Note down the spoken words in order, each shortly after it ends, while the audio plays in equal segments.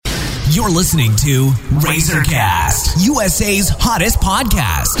You're listening to Razorcast, USA's hottest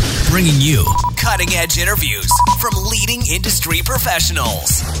podcast, bringing you cutting-edge interviews from leading industry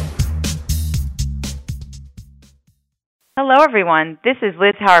professionals. Hello, everyone. This is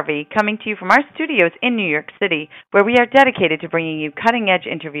Liz Harvey coming to you from our studios in New York City, where we are dedicated to bringing you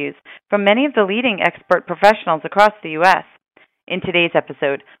cutting-edge interviews from many of the leading expert professionals across the U.S. In today's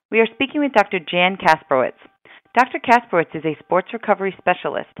episode, we are speaking with Dr. Jan Kasprowicz. Dr. Kasprowicz is a sports recovery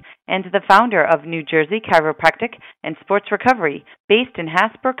specialist and the founder of New Jersey Chiropractic and Sports Recovery, based in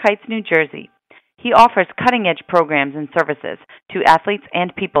Hasbrook Heights, New Jersey. He offers cutting-edge programs and services to athletes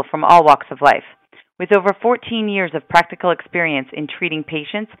and people from all walks of life. With over 14 years of practical experience in treating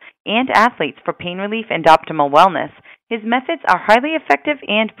patients and athletes for pain relief and optimal wellness, his methods are highly effective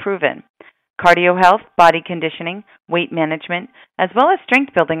and proven. Cardio health, body conditioning, weight management, as well as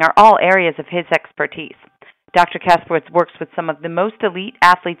strength building are all areas of his expertise. Dr. Kasprowicz works with some of the most elite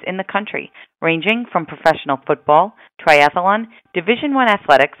athletes in the country, ranging from professional football, triathlon, Division I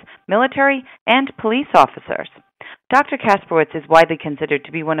athletics, military, and police officers. Dr. Kasprowicz is widely considered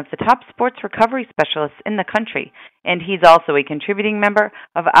to be one of the top sports recovery specialists in the country, and he's also a contributing member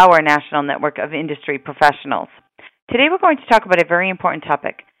of our national network of industry professionals. Today we're going to talk about a very important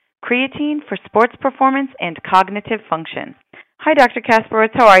topic, creatine for sports performance and cognitive function. Hi, Dr.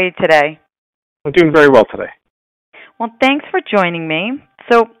 Kasprowicz. How are you today? I'm doing very well today. Well, thanks for joining me.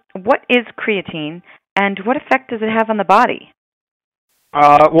 So, what is creatine, and what effect does it have on the body?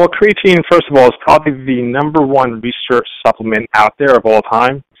 Well, creatine, first of all, is probably the number one research supplement out there of all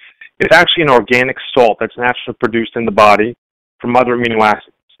time. It's actually an organic salt that's naturally produced in the body from other amino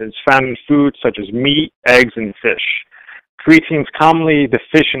acids. It's found in foods such as meat, eggs, and fish. Creatine is commonly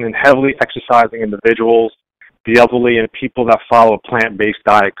deficient in heavily exercising individuals, the elderly, and people that follow a plant-based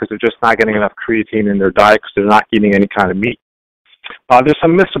diet because they're just not getting enough creatine in their diet because they're not eating any kind of meat. There's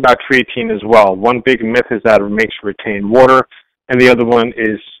some myths about creatine as well. One big myth is that it makes you retain water, and the other one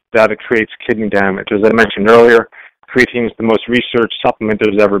is that it creates kidney damage. As I mentioned earlier, creatine is the most researched supplement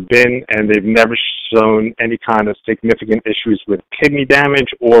there's ever been, and they've never shown any kind of significant issues with kidney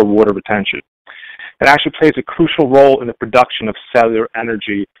damage or water retention. It actually plays a crucial role in the production of cellular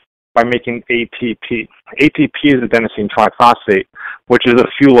energy by making ATP. ATP is adenosine triphosphate, which is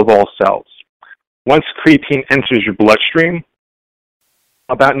the fuel of all cells. Once creatine enters your bloodstream,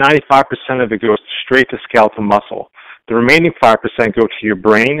 about 95% of it goes straight to skeletal muscle. The remaining 5% go to your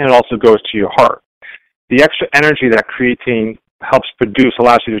brain and also goes to your heart. The extra energy that creatine helps produce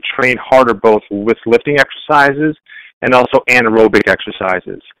allows you to train harder both with lifting exercises and also anaerobic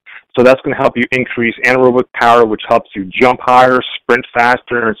exercises. So that's going to help you increase anaerobic power, which helps you jump higher, sprint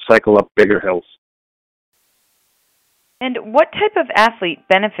faster, and cycle up bigger hills. And what type of athlete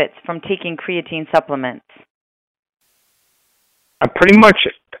benefits from taking creatine supplements? Pretty much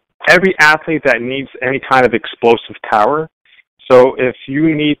every athlete that needs any kind of explosive power. So if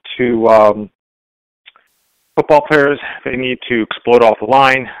you need to, football players, they need to explode off the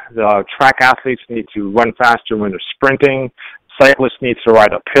line. The track athletes need to run faster when they're sprinting. Cyclists need to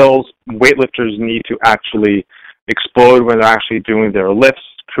ride up hills. Weightlifters need to actually explode when they're actually doing their lifts.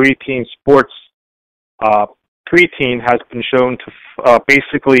 Creatine has been shown to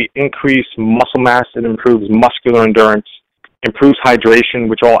basically increase muscle mass. It improves muscular endurance, improves hydration,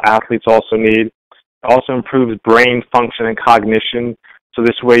 which all athletes also need. It also improves brain function and cognition, so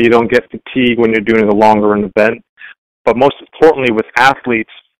this way you don't get fatigued when you're doing a longer event. But most importantly, with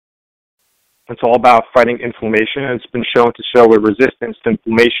athletes, it's all about fighting inflammation, and it's been shown to show a resistance to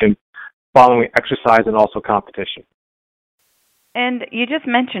inflammation following exercise and also competition. And you just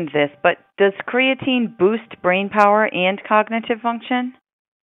mentioned this, but does creatine boost brain power and cognitive function?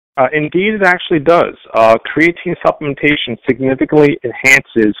 Indeed, it actually does. Creatine supplementation significantly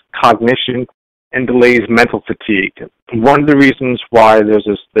enhances cognition and delays mental fatigue. One of the reasons why there's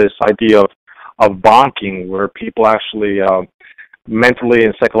this idea of bonking, where people actually mentally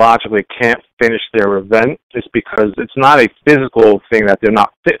and psychologically can't finish their event, is because it's not a physical thing that they're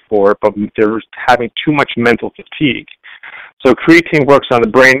not fit for, but they're having too much mental fatigue. So creatine works on the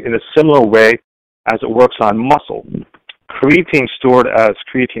brain in a similar way as it works on muscle. Creatine stored as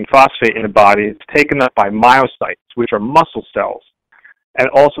creatine phosphate in the body is taken up by myocytes, which are muscle cells, and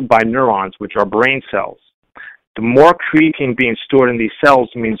also by neurons, which are brain cells. The more creatine being stored in these cells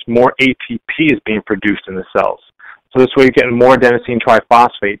means more ATP is being produced in the cells. So this way you're getting more adenosine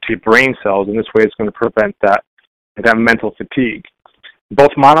triphosphate to your brain cells, and this way it's going to prevent that mental fatigue.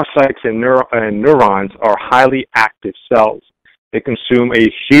 Both monocytes and neurons are highly active cells. They consume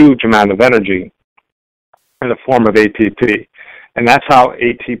a huge amount of energy in the form of ATP. And that's how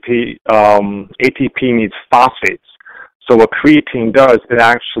ATP needs phosphates. So what creatine does, it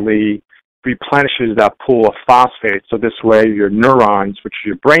actually replenishes that pool of phosphate. So this way your neurons, which are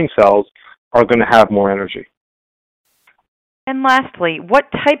your brain cells, are going to have more energy. And lastly, what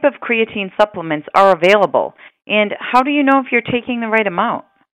type of creatine supplements are available? And how do you know if you're taking the right amount?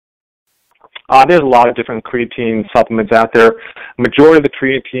 There's a lot of different creatine supplements out there. Majority of the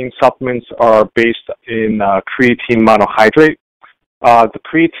creatine supplements are based in creatine monohydrate. The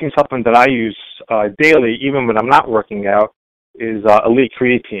creatine supplement that I use daily, even when I'm not working out, is Elite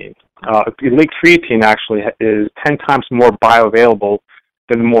Creatine. Elite Creatine actually is 10 times more bioavailable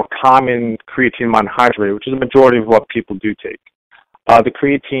than the more common creatine monohydrate, which is the majority of what people do take. The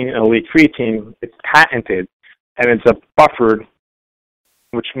creatine, Elite Creatine, it's patented, and it's a buffered,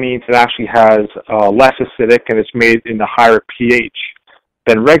 which means it actually has less acidic, and it's made in a higher pH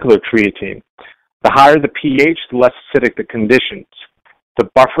than regular creatine. The higher the pH, the less acidic the conditions. The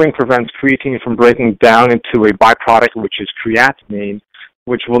buffering prevents creatine from breaking down into a byproduct, which is creatinine,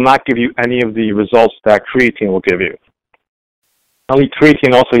 which will not give you any of the results that creatine will give you. Elite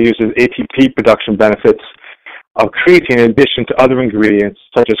Creatine also uses ATP production benefits of creatine in addition to other ingredients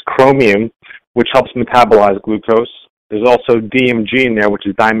such as chromium, which helps metabolize glucose. There's also DMG in there, which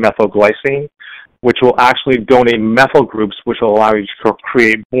is dimethylglycine, which will actually donate methyl groups, which will allow you to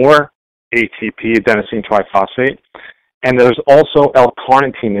create more ATP, adenosine triphosphate. And there's also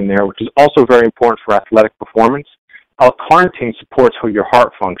L-carnitine in there, which is also very important for athletic performance. L-carnitine supports your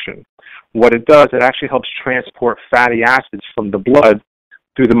heart function. What it does, it actually helps transport fatty acids from the blood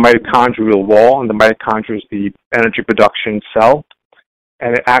through the mitochondrial wall, and the mitochondria is the energy production cell.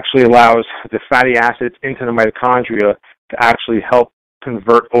 And it actually allows the fatty acids into the mitochondria to actually help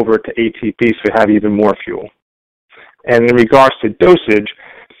convert over to ATP so you have even more fuel. And in regards to dosage,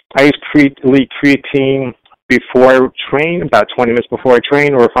 I use Elite Creatine before I train, about 20 minutes before I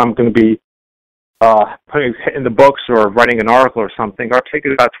train, or if I'm going to be putting it in the books or writing an article or something, I'll take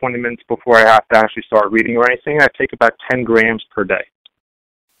it about 20 minutes before I have to actually start reading or anything. I take about 10 grams per day.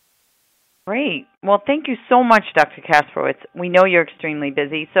 Great. Well, thank you so much, Dr. Kasprowicz. We know you're extremely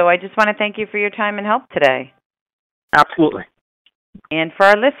busy, so I just want to thank you for your time and help today. Absolutely. And for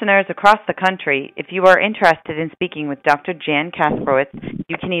our listeners across the country, if you are interested in speaking with Dr. Jan Kasprowicz,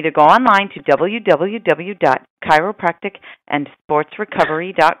 you can either go online to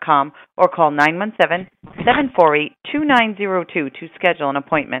www.chiropracticandsportsrecovery.com or call 917-748-2902 to schedule an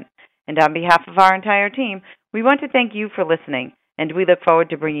appointment. And on behalf of our entire team, we want to thank you for listening, and we look forward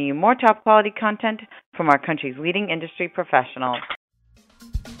to bringing you more top-quality content from our country's leading industry professionals.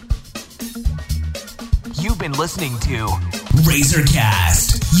 You've been listening to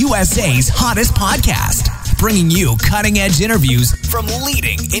RazorCast, USA's hottest podcast, bringing you cutting-edge interviews from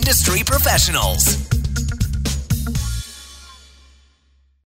leading industry professionals.